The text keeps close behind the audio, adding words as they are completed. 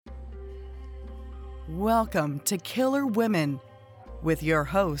Welcome to Killer Women with your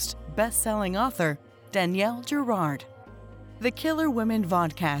host, best-selling author, Danielle Girard. The Killer Women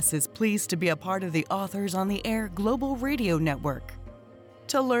Vodcast is pleased to be a part of the Authors on the Air Global Radio Network.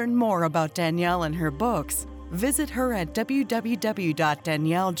 To learn more about Danielle and her books, visit her at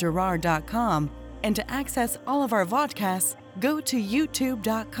www.daniellegirard.com, and to access all of our vodcasts, go to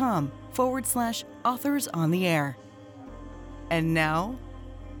youtube.com/Authors on the Air. And now,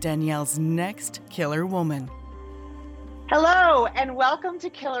 Danielle's next killer woman. Hello, and welcome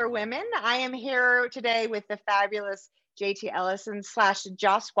to Killer Women. I am here today with the fabulous JT Ellison /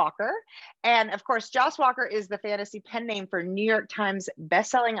 Joss Walker. And of course, Joss Walker is the fantasy pen name for New York Times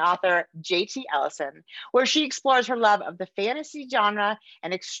bestselling author JT Ellison, where she explores her love of the fantasy genre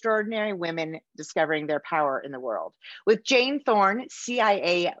and extraordinary women discovering their power in the world. With Jane Thorne,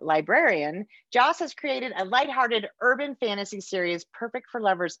 CIA librarian, Joss has created a lighthearted urban fantasy series perfect for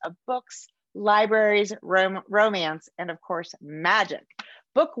lovers of books, libraries, romance, and of course, magic.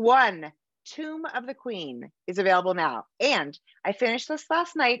 Book 1, Tomb of the Queen, is available now. And I finished this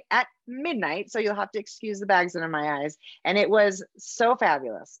last night at midnight, so you'll have to excuse the bags under my eyes. And it was so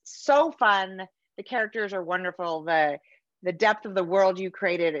fabulous, so fun. The characters are wonderful. The depth of the world you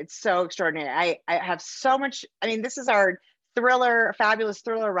created, it's so extraordinary. I have so much, this is our fabulous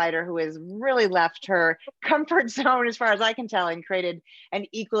thriller writer who has really left her comfort zone, as far as I can tell, and created an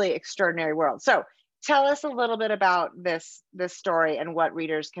equally extraordinary world. So tell us a little bit about this story and what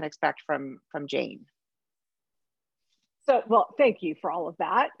readers can expect from Jane. So, well, thank you for all of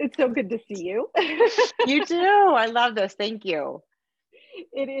that. It's so good to see you. You too. I love this. Thank you.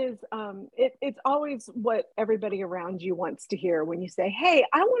 It is. It's always what everybody around you wants to hear when you say, "Hey,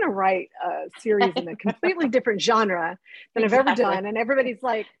 I want to write a series in a completely different genre than I've ever done," and everybody's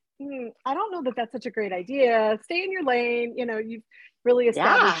like, "I don't know that that's such a great idea. Stay in your lane. You know, you've really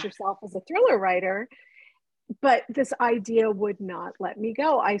established yourself as a thriller writer." But this idea would not let me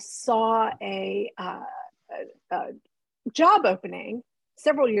go. I saw a job opening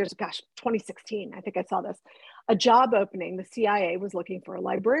several years, 2016, I think I saw this, a job opening. The CIA was looking for a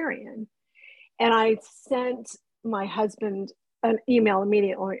librarian. And I sent my husband an email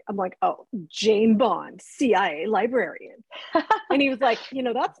immediately. I'm like, "Oh, Jane Bond, CIA librarian." And he was like,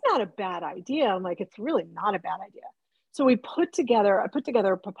 "That's not a bad idea." I'm like, "It's really not a bad idea." So I put together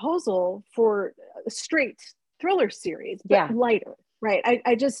a proposal for a straight thriller series, but lighter, right?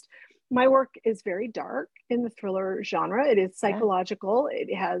 My work is very dark in the thriller genre. It is psychological. It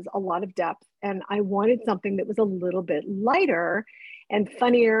has a lot of depth. And I wanted something that was a little bit lighter and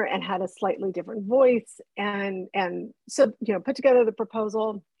funnier and had a slightly different voice. And so, put together the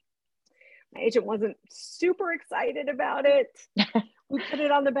proposal. My agent wasn't super excited about it. We put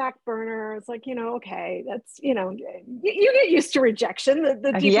it on the back burner. It's like, okay, that's, you get used to rejection.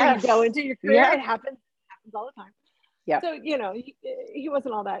 The deeper you go into your career, it happens all the time. Yeah. So, he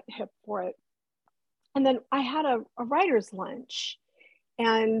wasn't all that hip for it. And then I had a writer's lunch,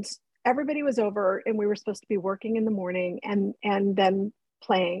 and everybody was over, and we were supposed to be working in the morning and then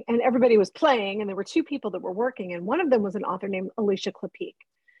playing, and everybody was playing, and there were two people that were working, and one of them was an author named Alicia Clapique.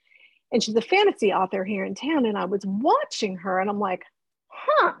 And she's a fantasy author here in town. And I was watching her, and I'm like,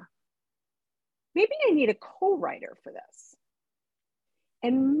 maybe I need a co-writer for this.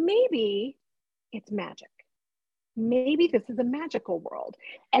 And maybe it's magic. Maybe this is a magical world.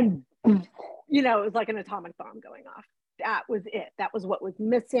 And, it was like an atomic bomb going off. That was it. That was what was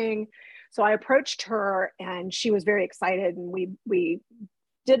missing. So I approached her, and she was very excited. And we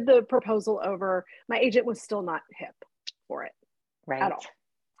did the proposal over. My agent was still not hip for it at all.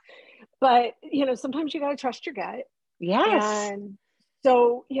 But, sometimes you got to trust your gut. Yes. And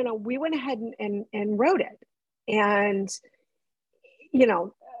so, we went ahead and wrote it. And,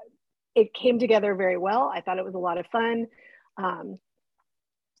 it came together very well. I thought it was a lot of fun.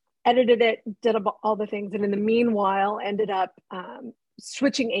 Edited it, did all the things. And in the meanwhile, ended up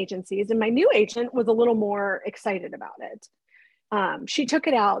switching agencies. And my new agent was a little more excited about it. She took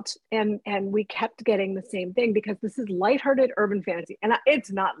it out, and we kept getting the same thing, because this is lighthearted urban fantasy. And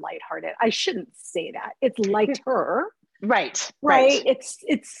it's not lighthearted. I shouldn't say that. It's lighter. Right. It's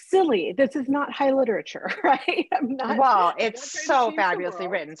silly. This is not high literature, right? It's so fabulously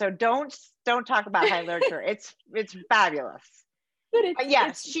written. So don't talk about high literature. It's fabulous. But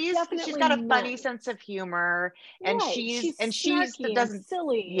she's got a funny sense of humor, and she's doesn't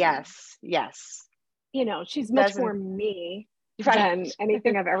silly. Yes. She's much more me than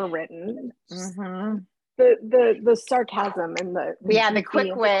anything I've ever written. Mm-hmm. The sarcasm and the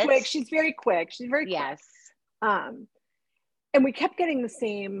quick wit. She's very quick. She's very quick. And we kept getting the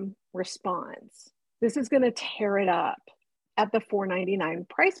same response. This is going to tear it up at the $4.99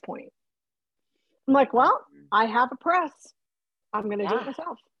 price point. I'm like, well, I have a press. I'm going to do it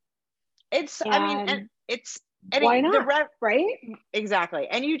myself. And why not? Right? Exactly.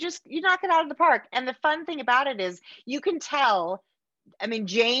 And you knock it out of the park. And the fun thing about it is you can tell, I mean,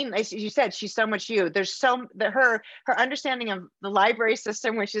 Jane, as you said, she's so much you. There's her understanding of the library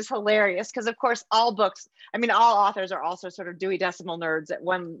system, which is hilarious because, of course, all authors are also sort of Dewey Decimal nerds at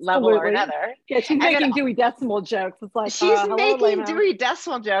one level or another. Yeah, she's making Dewey Decimal jokes. It's like she's making Lena. Dewey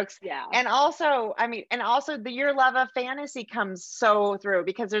Decimal jokes. Yeah, and also your love of fantasy comes so through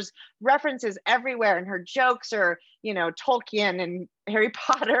because there's references everywhere, and her jokes are Tolkien and Harry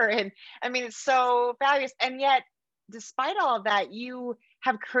Potter, and I mean it's so fabulous, and yet, despite all of that, you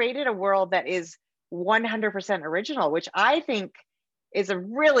have created a world that is 100% original, which I think is a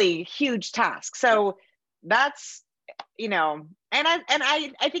really huge task. So that's, and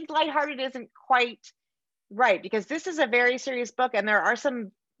I think lighthearted isn't quite right, because this is a very serious book, and there are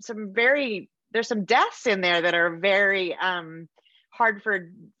there's some deaths in there that are very hard for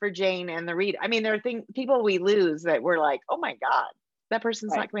Jane and the reader. I mean, there are people we lose that we're like, oh my God, that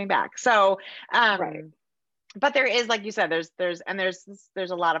person's not coming back. So, but there is, like you said, there's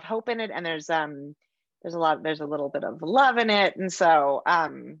a lot of hope in it, and there's a little bit of love in it, and so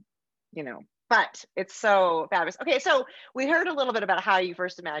but it's so fabulous. Okay, so we heard a little bit about how you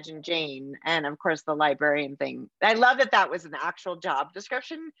first imagined Jane, and of course the librarian thing. I love that was an actual job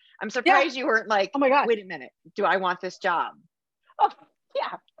description. I'm surprised you weren't like, oh my God, wait a minute, do I want this job? Oh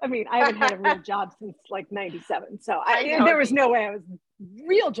yeah, I mean, I haven't had a real job since like '97, so there was no way I was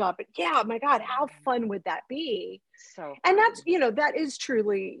real job. But yeah, my God, how fun would that be? So fun. And that's that is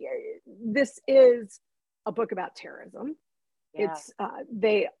truly, this is a book about terrorism. Yeah. It's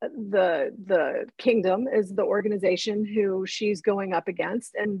the kingdom is the organization who she's going up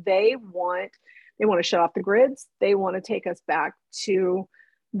against, and they want to shut off the grids. They want to take us back to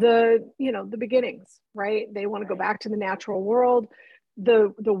the beginnings, right? They want to go back to the natural world.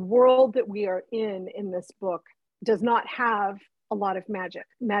 The world that we are in this book does not have a lot of magic.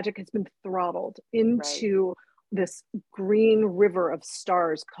 Magic has been throttled into this green river of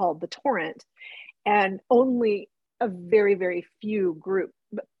stars called the torrent, and only a very, very few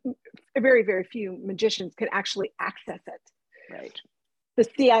magicians can actually access it. Right. The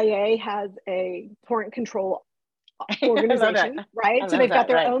CIA has a torrent control organization, right? So they've got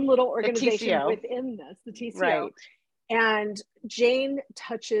their own little organization within this, the TCO. Right. And Jane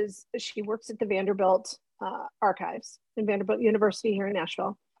she works at the Vanderbilt archives in Vanderbilt University here in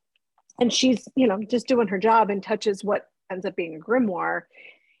Nashville. And she's, just doing her job and touches what ends up being a grimoire.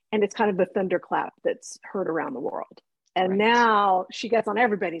 And it's kind of the thunderclap that's heard around the world. And now she gets on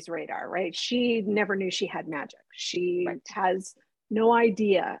everybody's radar, right? She never knew she had magic. She has no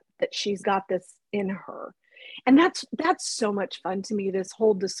idea that she's got this in her. And that's so much fun to me, this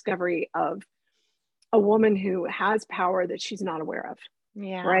whole discovery of a woman who has power that she's not aware of.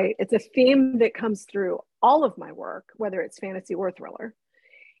 Yeah. Right. It's a theme that comes through all of my work, whether it's fantasy or thriller.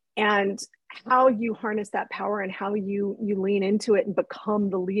 And how you harness that power and how you lean into it and become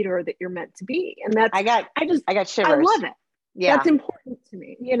the leader that you're meant to be. And that's I got shivers. I love it. Yeah. That's important to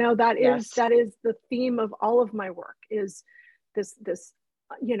me. That is the theme of all of my work, is this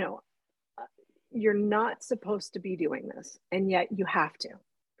you're not supposed to be doing this, and yet you have to.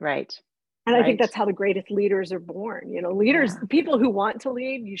 Right. And I think that's how the greatest leaders are born. Leaders, people who want to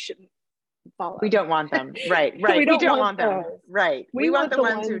lead, you shouldn't follow. We don't want them. Right. We don't want them. Right. We want the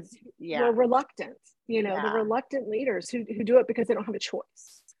ones who are reluctant, the reluctant leaders who do it because they don't have a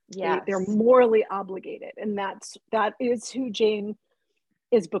choice. Yeah. They're morally obligated. And that is who Jane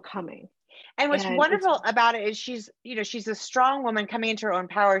is becoming. And what's wonderful about it is she's a strong woman coming into her own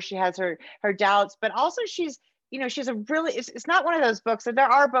power. She has her doubts, but also she's a really, it's not one of those books. There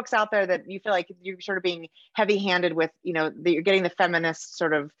are books out there that you feel like you're sort of being heavy-handed with, that you're getting the feminist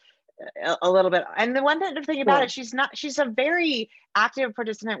sort of a little bit. And the one thing about it, she's a very active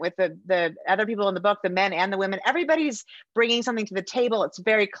participant with the other people in the book, the men and the women. Everybody's bringing something to the table. It's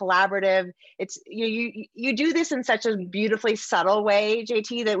very collaborative. It's, you do this in such a beautifully subtle way,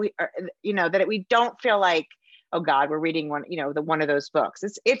 JT, that we don't feel like, oh God, we're reading one of those books.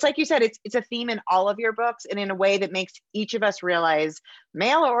 It's like you said, it's a theme in all of your books, and in a way that makes each of us realize,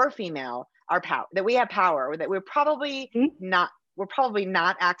 male or female, our power, that we have power, that we're probably not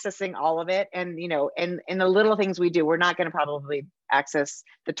accessing all of it. And, in the little things we do, we're not going to probably access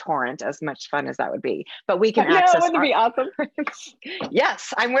the torrent, as much fun as that would be, but we can access. Wouldn't it be awesome?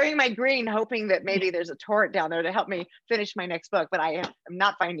 Yes. I'm wearing my green, hoping that maybe there's a torrent down there to help me finish my next book, but I am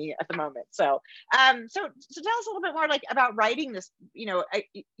not finding it at the moment. So tell us a little bit more about writing this.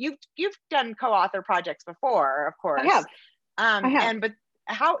 You've done co-author projects before, of course. I have. But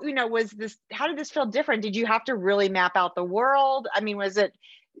how, how did this feel different? Did you have to really map out the world? I mean, did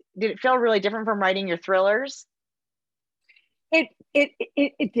it feel really different from writing your thrillers? It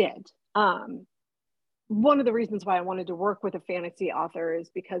did. One of the reasons why I wanted to work with a fantasy author is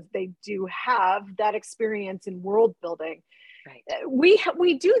because they do have that experience in world building. Right.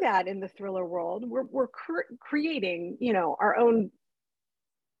 We do that in the thriller world. We're creating, our own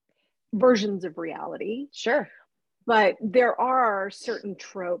versions of reality. Sure. But there are certain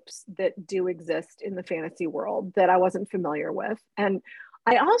tropes that do exist in the fantasy world that I wasn't familiar with. And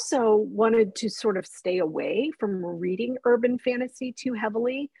I also wanted to sort of stay away from reading urban fantasy too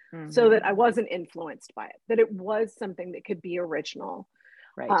heavily, so that I wasn't influenced by it, that it was something that could be original.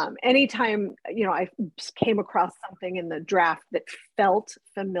 Right. Anytime, I came across something in the draft that felt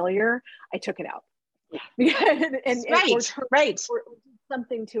familiar, I took it out. Right. Or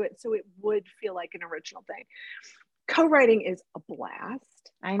something to it so it would feel like an original thing. Co-writing is a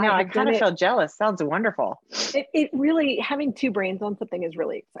blast. I know. I kind of feel jealous. Sounds wonderful. It really, having two brains on something is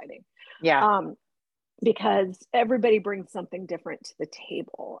really exciting. Yeah. Because everybody brings something different to the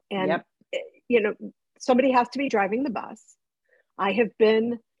table. And, somebody has to be driving the bus. I have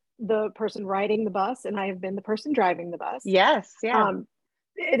been the person riding the bus, and I have been the person driving the bus. Yes. Yeah.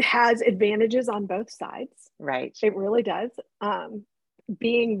 It has advantages on both sides. Right. It really does.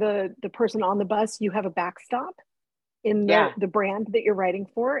 Being the person on the bus, you have a backstop in the brand that you're writing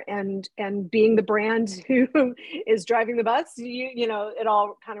for, and being the brand who is driving the bus, it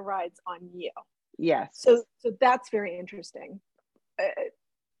all kind of rides on you. Yes. So that's very interesting.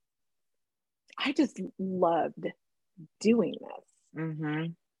 I just loved doing this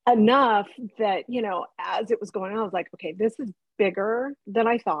enough that, as it was going on, I was like, okay, this is bigger than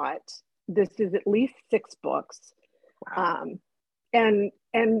I thought. This is at least 6 books. Wow. And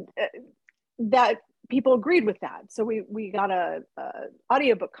that people agreed with that. So we got a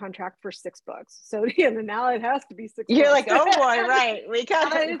audiobook contract for 6 books. So now it has to be 6 You're books. like, oh boy, right. We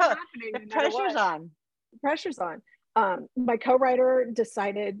got it. The pressure's on. The pressure's on. My co-writer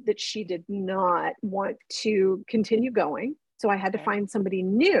decided that she did not want to continue going. So I had to find somebody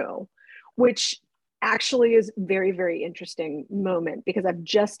new, which actually is very, very interesting moment, because I've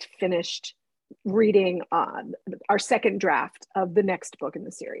just finished reading our second draft of the next book in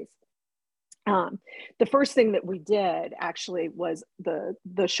the series. The first thing that we did actually was the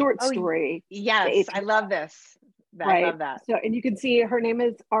short story. Yes, I love this. Right? I love that. So, and you can see her name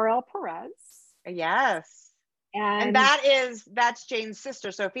is R.L. Perez. Yes. And that's Jane's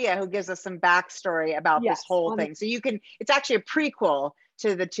sister, Sophia, who gives us some backstory about this whole thing. So it's actually a prequel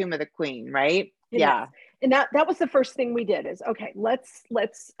to The Tomb of the Queen, right? Yeah. And that was the first thing we did is, okay, let's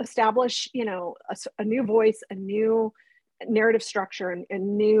establish, a new voice, a new narrative structure, and a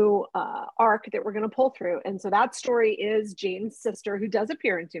new arc that we're going to pull through. And so that story is Jane's sister, who does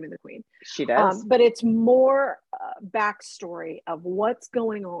appear in Tomb of the Queen. She does. But it's more backstory of what's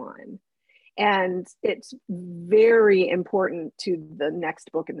going on. And it's very important to the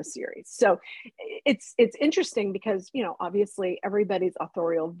next book in the series. So it's interesting because, obviously everybody's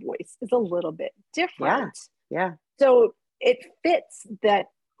authorial voice is a little bit different. Yeah. So it fits that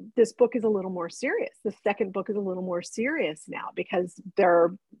this book is a little more serious. The second book is a little more serious now because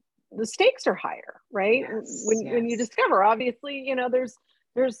the stakes are higher, right? When you discover, obviously,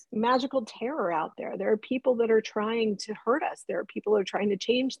 there's magical terror out there. There are people that are trying to hurt us. There are people that are trying to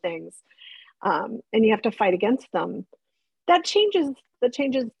change things. And you have to fight against them. That changes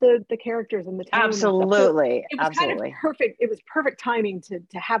the characters and the tone. Absolutely. It was kind of perfect. It was perfect timing to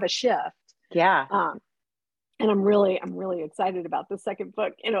have a shift. Yeah. And I'm really excited about the second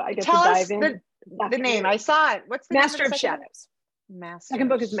book. I get Tell to us dive in. The name. I saw it. What's the Master name of Shadows. Second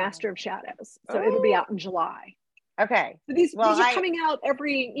book is Master of Shadows. So it'll be out in July. Okay. So these are coming out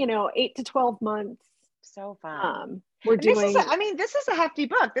every 8 to 12 months. So fun. We're doing. This is a hefty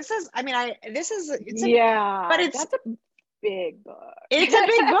book. But that's a big book. It's a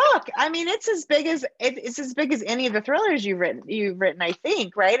big book. It's as big as any of the thrillers you've written, I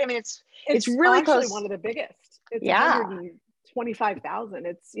think, right? It's really close. One of the biggest. It's 125,000.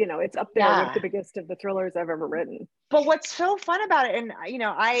 It's up there with the biggest of the thrillers I've ever written. But what's so fun about it, and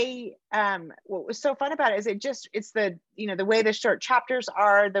what was so fun about it is it's the the way the short chapters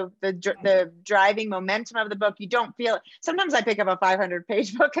are, the driving momentum of the book. You don't feel it. Sometimes I pick up a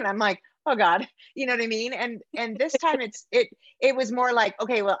 500-page book and I'm like, oh God, you know what I mean? And this time it was more like,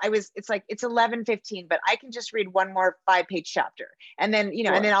 okay, well, it's 11:15, but I can just read one more 5-page chapter. And then,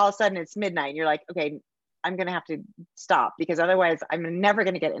 and then all of a sudden it's midnight and you're like, okay, I'm going to have to stop because otherwise I'm never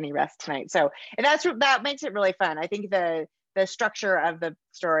going to get any rest tonight. So, and that makes it really fun. I think the the structure of the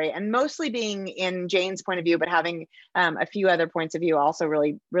story, and mostly being in Jane's point of view, but having a few other points of view also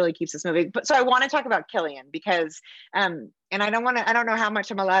really keeps this movie. But so I want to talk about Killian because, and I don't know how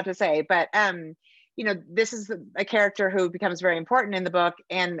much I'm allowed to say, but this is a character who becomes very important in the book.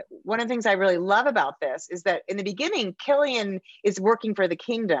 And one of the things I really love about this is that in the beginning, Killian is working for the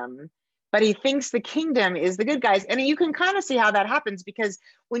kingdom, but he thinks the kingdom is the good guys. And you can kind of see how that happens, because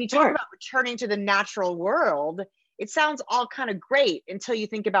when you talk about returning to the natural world, it sounds all kind of great until you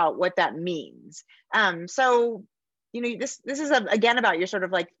think about what that means. So, this is again about your sort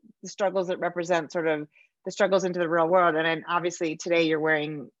of like the struggles that represent sort of the struggles into the real world. And then obviously today you're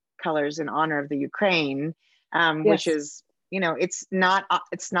wearing colors in honor of the Ukraine, which is, it's not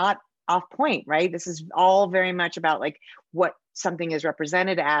off point, right? This is all very much about like what something is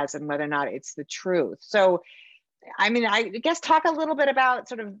represented as and whether or not it's the truth. So, I mean, I guess talk a little bit about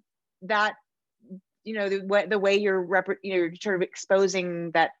sort of that, the way you're sort of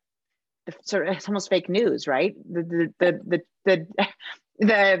exposing that sort of, it's almost fake news, right? The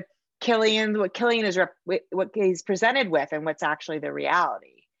Killian, what Killian is what he's presented with and what's actually the reality.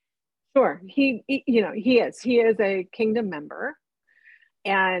 Sure. He is a kingdom member,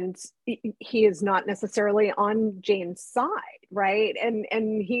 and he is not necessarily on Jane's side, right? And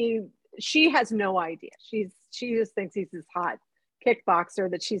she has no idea. She just thinks he's this hot kickboxer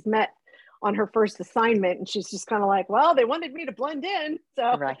that she's met on her first assignment, and she's just kind of like, well, they wanted me to blend in, so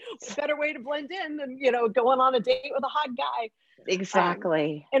a better way to blend in than going on a date with a hot guy.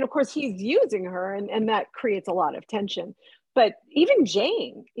 Exactly. And of course he's using her, and that creates a lot of tension. But even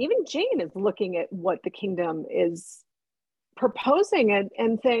Jane is looking at what the kingdom is proposing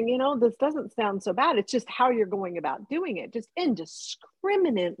and saying, this doesn't sound so bad. It's just how you're going about doing it, just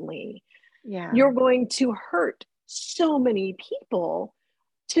indiscriminately. Yeah, you're going to hurt so many people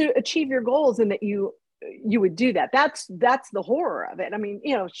to achieve your goals, and that you would do that. That's the horror of it. I mean,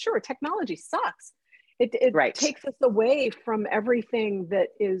 sure, technology sucks. It takes us away from everything that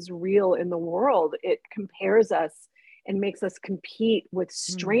is real in the world. It compares us and makes us compete with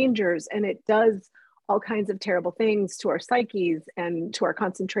strangers, and it does all kinds of terrible things to our psyches and to our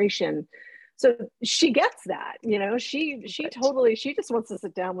concentration. So she gets that, she just wants to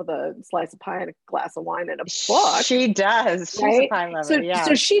sit down with a slice of pie and a glass of wine and a book. She does. She's a pie lover.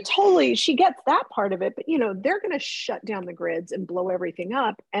 So she gets that part of it, but they're going to shut down the grids and blow everything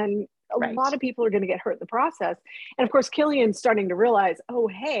up. And a lot of people are going to get hurt in the process. And of course, Killian's starting to realize, oh,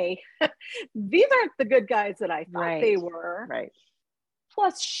 hey, these aren't the good guys that I thought they were. Right.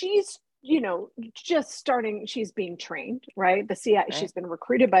 Plus she's just starting, she's being trained, right? The CIA, she's been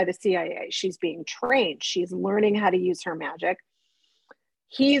recruited by the CIA. She's being trained. She's learning how to use her magic.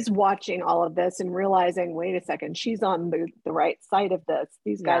 He's watching all of this and realizing, wait a second, she's on the right side of this.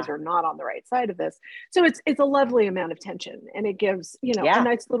 These guys are not on the right side of this. So it's a lovely amount of tension, and it gives, a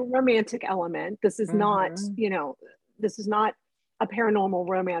nice little romantic element. This is not, this is not a paranormal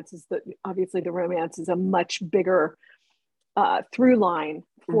romance. Obviously the romance is a much bigger through line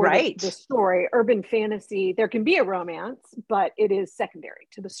for the story. Urban fantasy, there can be a romance, but it is secondary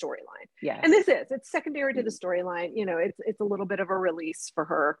to the storyline. Yes. And it's secondary to the storyline. It's a little bit of a release for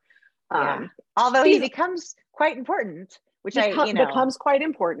her. Although he becomes quite important, which becomes quite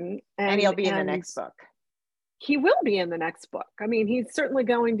important. And he'll be in the next book. He will be in the next book. I mean, he's certainly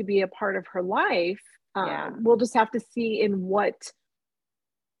going to be a part of her life. We'll just have to see in what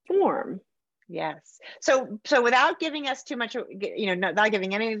form. Yes. So without giving us too much, not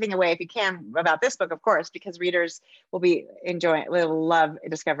giving anything away, if you can, about this book, of course, because readers will love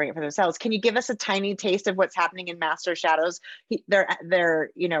discovering it for themselves. Can you give us a tiny taste of what's happening in Master of Shadows? Or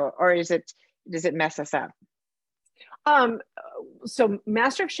does it mess us up? So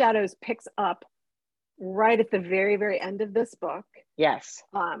Master of Shadows picks up right at the very, very end of this book. Yes.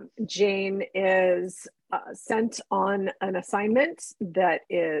 Jane is sent on an assignment that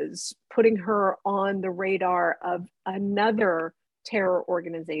is putting her on the radar of another terror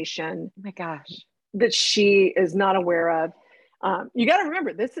organization. Oh my gosh. That she is not aware of. You got to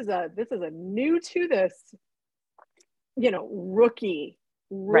remember, this is a new to this,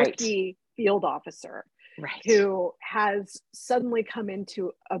 rookie field officer. Right. Who has suddenly come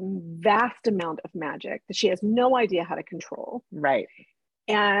into a vast amount of magic that she has no idea how to control. Right.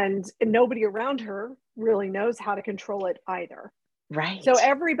 And nobody around her really knows how to control it either. Right. So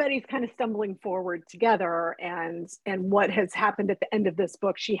everybody's kind of stumbling forward together, and what has happened at the end of this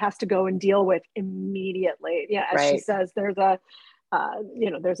book, she has to go and deal with immediately. Yeah, as she says, there's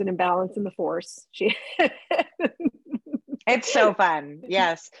there's an imbalance in the force. It's so fun.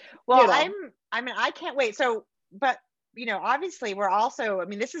 Yes. Well, I can't wait. So, but obviously we're also,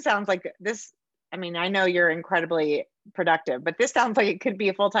 this sounds like this I mean, I know you're incredibly productive, but this sounds like it could be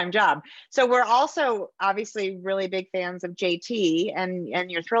a full-time job. So we're also obviously really big fans of JT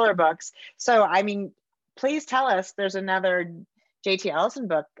and your thriller books. So, I mean, please tell us there's another JT Ellison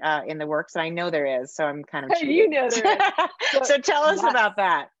book in the works, and I know there is, so I'm kind of cheating. You know there is. So tell us about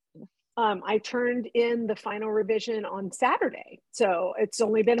that. I turned in the final revision on Saturday, so it's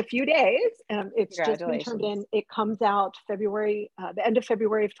only been a few days. It's just been turned in. It comes out February, the end of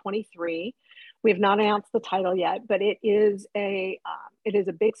February of 23. We have not announced the title yet, but it is a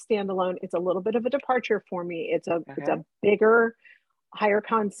big standalone. It's a little bit of a departure for me. It's a bigger, higher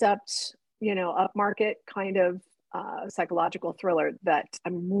concept, upmarket kind of psychological thriller that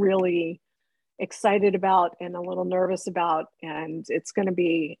I'm really excited about and a little nervous about, and it's going to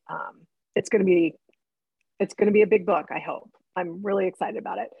be a big book. I hope. I'm really excited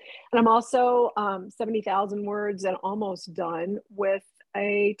about it, and I'm also 70,000 words and almost done with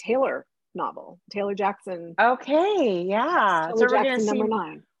a Taylor novel, Taylor Jackson. Okay, yeah. Taylor so we're Jackson number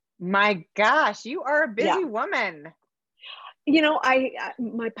 9. My gosh, you are a busy woman.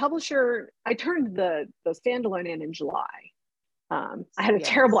 My publisher, I turned the standalone in July. I had a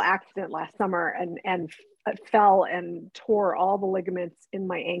terrible accident last summer and fell and tore all the ligaments in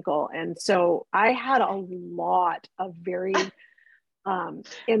my ankle. And so I had a lot of very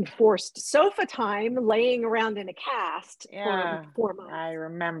enforced sofa time laying around in a cast for 4 months. I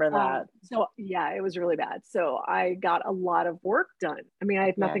remember that. It was really bad. So I got a lot of work done. I mean, I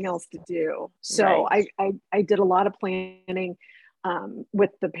had nothing else to do. So I did a lot of planning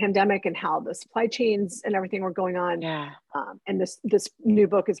with the pandemic and how the supply chains and everything were going on. And this new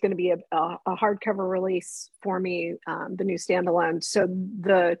book is going to be a hardcover release for me, the new standalone. So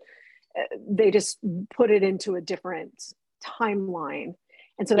they just put it into a different timeline.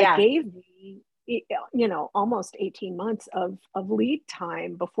 And so that gave me, almost 18 months of lead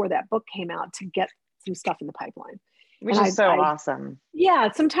time before that book came out to get some stuff in the pipeline. Which is awesome.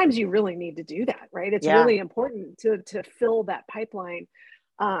 Yeah, sometimes you really need to do that, right? It's really important to fill that pipeline.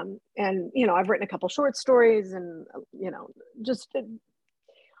 And I've written a couple short stories, and just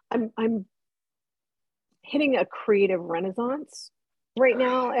I'm hitting a creative renaissance right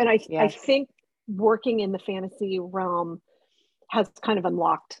now, and I think working in the fantasy realm has kind of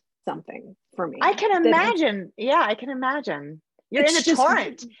unlocked something for me. I can imagine. I can imagine. You're in the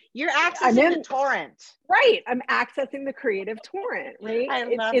torrent. You're accessing the torrent. Right. I'm accessing the creative torrent, right? I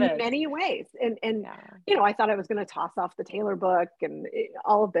love it. In many ways. And I thought I was going to toss off the Taylor book and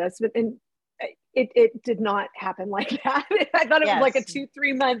all of this, but it did not happen like that. I thought it was like a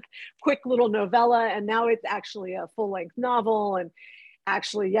 2-3 month quick little novella, and now it's actually a full-length novel. And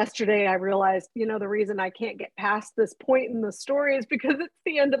actually yesterday I realized, the reason I can't get past this point in the story is because it's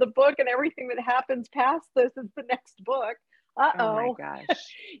the end of the book, and everything that happens past this is the next book. Oh my gosh.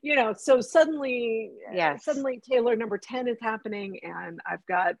 So suddenly Taylor number 10 is happening, and I've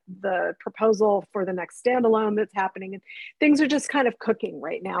got the proposal for the next standalone that's happening, and things are just kind of cooking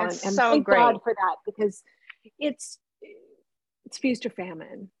right now. And so thank great. God for that, because it's feast or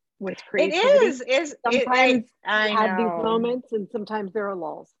famine with creativity. It is. Sometimes I have these moments, and sometimes there are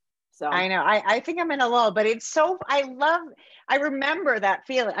lulls. So I know. I think I'm in a lull, but it's so, I remember that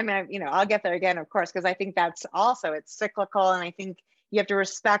feeling. I mean, I'll get there again, of course, because I think that's also, it's cyclical. And I think you have to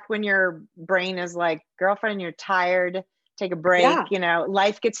respect when your brain is like, girlfriend, you're tired, take a break,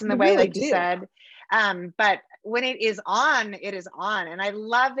 life gets in the way, like you said. But when it is on, it is on. And I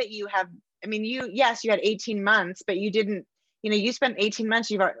love that you have, you had 18 months, but you didn't, you spent 18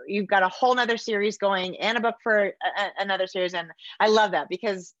 months, you've got a whole nother series going and a book for another series. And I love that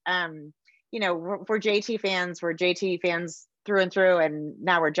because, we're JT fans through and through. And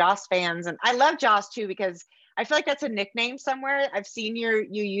now we're Joss fans. And I love Joss too, because I feel like that's a nickname somewhere. I've seen you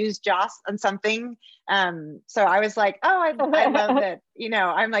use Joss on something. So I was like, oh, I love that.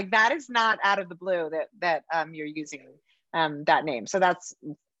 I'm like, that is not out of the blue that you're using that name. So that's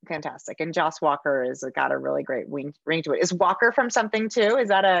fantastic. And Joss Walker has got a really great ring to it. Is Walker from something too? Is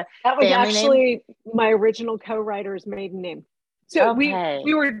that that was actually name? My original co-writer's maiden name. So we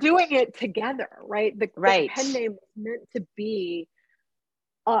were doing it together, right? The pen name was meant to be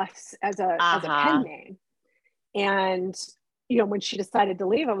us as a pen name. And when she decided to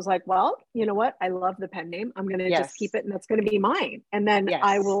leave, I was like, well, you know what? I love the pen name. I'm going to just keep it, and that's going to be mine. And then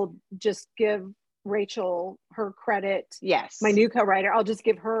I will just give Rachel her credit. Yes. My new co-writer, I'll just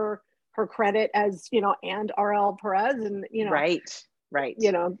give her credit as, and RL Perez, and, Right.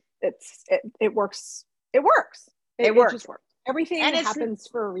 it works. It works. It works. Just works. Everything And it's happens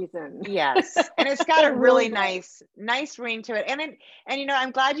for a reason. yes, and it's got It a really really nice ring to it. And you know, I'm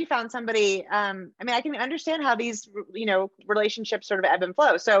glad you found somebody. I mean, I can understand how these relationships sort of ebb and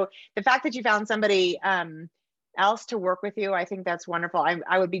flow. So the fact that you found somebody else to work with you, I think that's wonderful.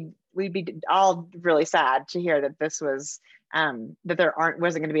 We'd be all really sad to hear that this was that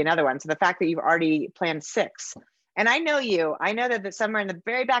wasn't going to be another one. So the fact that you've already planned 6. And I know that somewhere in the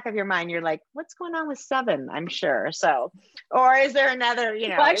very back of your mind, you're like, what's going on with 7? I'm sure. So, or is there another,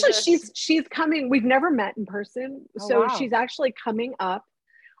 well, actually, she's coming. We've never met in person. Oh, So wow. she's actually coming up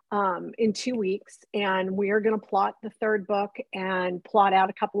in 2 weeks, and we are going to plot the 3rd book and plot out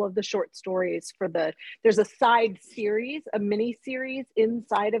a couple of the short stories there's a side series, a mini series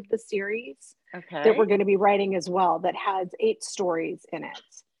inside of the series that we're going to be writing as well that has 8 stories in it.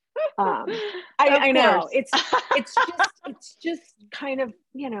 I know it's just kind of,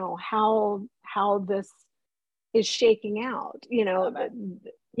 how this is shaking out,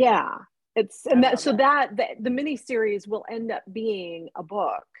 yeah, the mini series will end up being a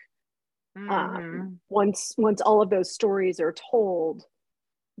book. Once all of those stories are told,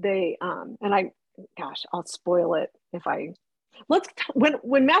 I'll spoil it if I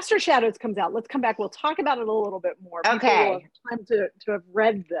when Master Shadows comes out, let's come back. We'll talk about it a little bit more. Okay. People will have time to have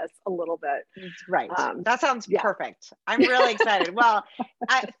read this a little bit. Right. That sounds perfect. I'm really excited. Well,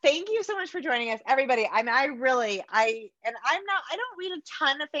 thank you so much for joining us, everybody. I don't read a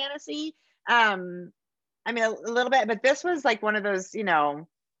ton of fantasy. I mean, a little bit, but this was like one of those, it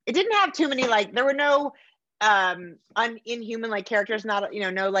didn't have too many, there were no inhuman like characters, not,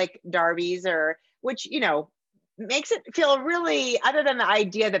 no like Darbies which, makes it feel really, other than the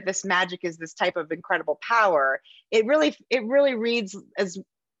idea that this magic is this type of incredible power, it really reads as,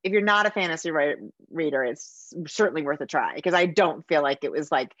 if you're not a fantasy reader, it's certainly worth a try, because I don't feel like it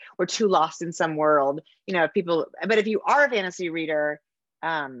was like we're too lost in some world, but if you are a fantasy reader,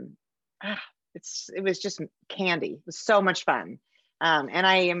 it was just candy. It was so much fun. And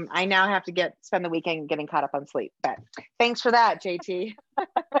I now have to spend the weekend getting caught up on sleep, but thanks for that, JT.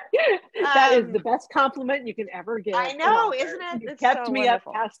 That is the best compliment you can ever give. I know, isn't it? You kept me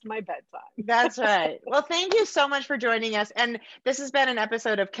wonderful. Up past my bedtime. That's right. Well, thank you so much for joining us. And this has been an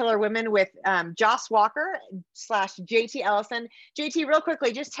episode of Killer Women with Joss Walker / JT Ellison. JT, real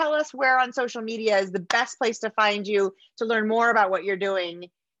quickly, just tell us where on social media is the best place to find you to learn more about what you're doing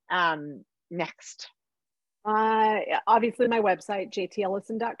next. Obviously my website,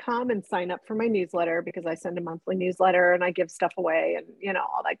 jtellison.com, and sign up for my newsletter, because I send a monthly newsletter and I give stuff away and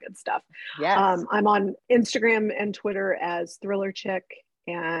all that good stuff. Yes. I'm on Instagram and Twitter as Thriller Chick,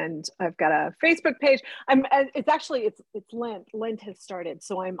 and I've got a Facebook page. It's Lent has started,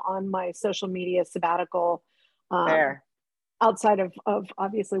 so I'm on my social media sabbatical. Fair. Outside of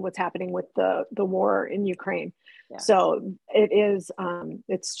obviously what's happening with the war in Ukraine. Yes. So it is,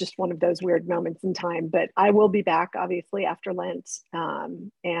 it's just one of those weird moments in time, but I will be back obviously after Lent,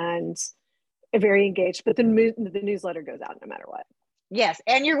 and very engaged, but the newsletter goes out no matter what. Yes.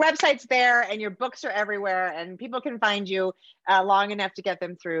 And your website's there and your books are everywhere, and people can find you long enough to get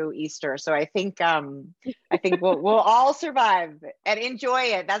them through Easter. So I think we'll all survive and enjoy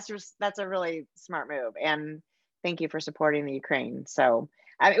it. That's a really smart move. And thank you for supporting the Ukraine. So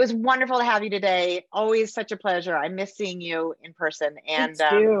it was wonderful to have you today. Always such a pleasure. I miss seeing you in person, and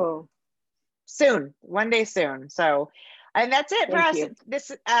one day soon. So, and that's it for us.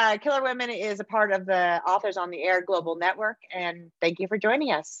 This Killer Women is a part of the Authors on the Air Global Network. And thank you for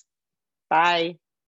joining us. Bye.